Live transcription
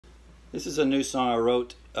This is a new song I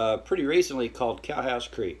wrote pretty recently called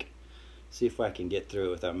Cowhouse Creek. See if I can get through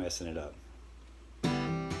it without messing it up.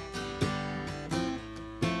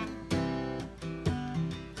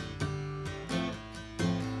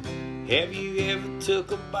 Have you ever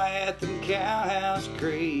took a bath in Cowhouse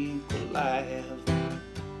Creek? Well, I have.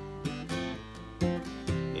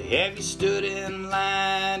 Have you stood in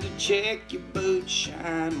line to check your boots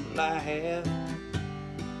shine? Well, I have.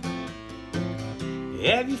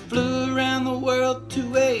 Have you flew around the world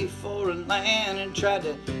to a foreign land and tried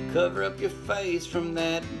to cover up your face from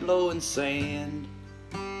that blowing sand?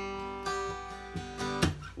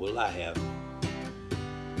 Well, I have.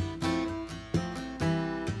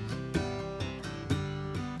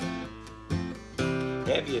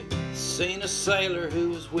 Have you seen a sailor who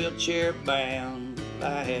was wheelchair bound?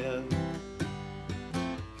 Well, I have.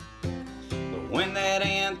 But when that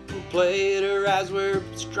anthem played, her eyes were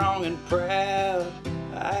strong and proud.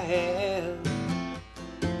 I have.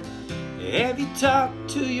 Have you talked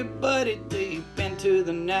to your buddy deep into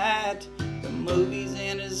the night? The movies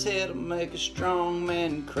in his head will make a strong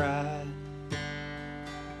man cry.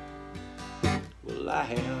 Well, I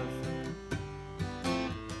have.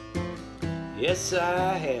 Yes,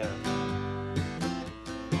 I have.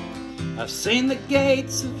 I've seen the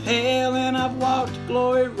gates of hell and I've walked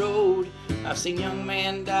Glory Road. I've seen young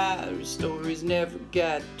men die whose stories never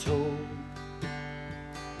got told.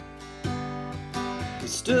 We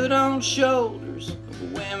stood on shoulders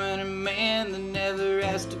of women and men that never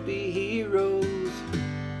asked to be heroes,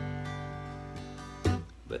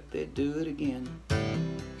 but they'd do it again.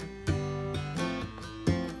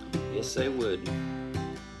 Yes, they would.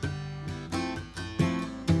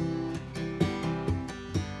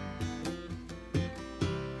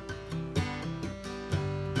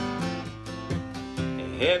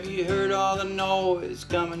 Have you heard all the noise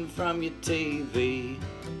coming from your TV?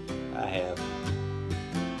 I have.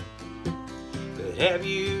 But have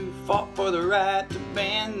you fought for the right to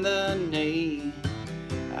bend the knee?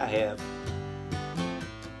 I have.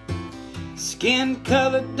 Skin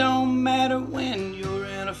color don't matter when you're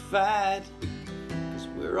in a fight, 'cause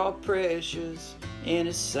we're all precious in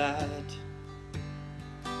His sight.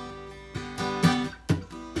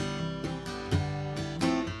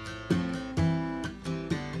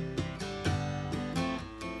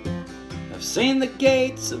 I've seen the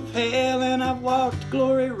gates of hell and I've walked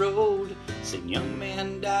Glory Road. Seen young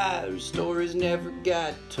men die whose stories never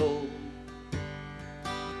got told.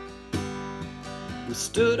 We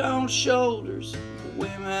stood on shoulders of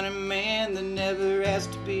women and men that never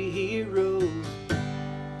asked to be heroes,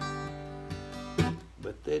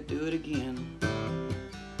 but they'd do it again.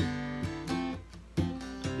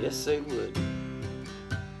 Yes, they would.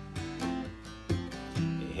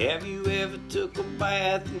 Have you ever took a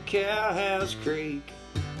bath in Cowhouse Creek?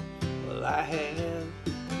 Well, I have.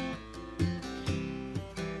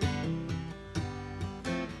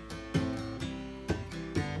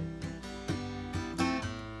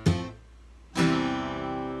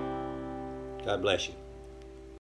 God bless you.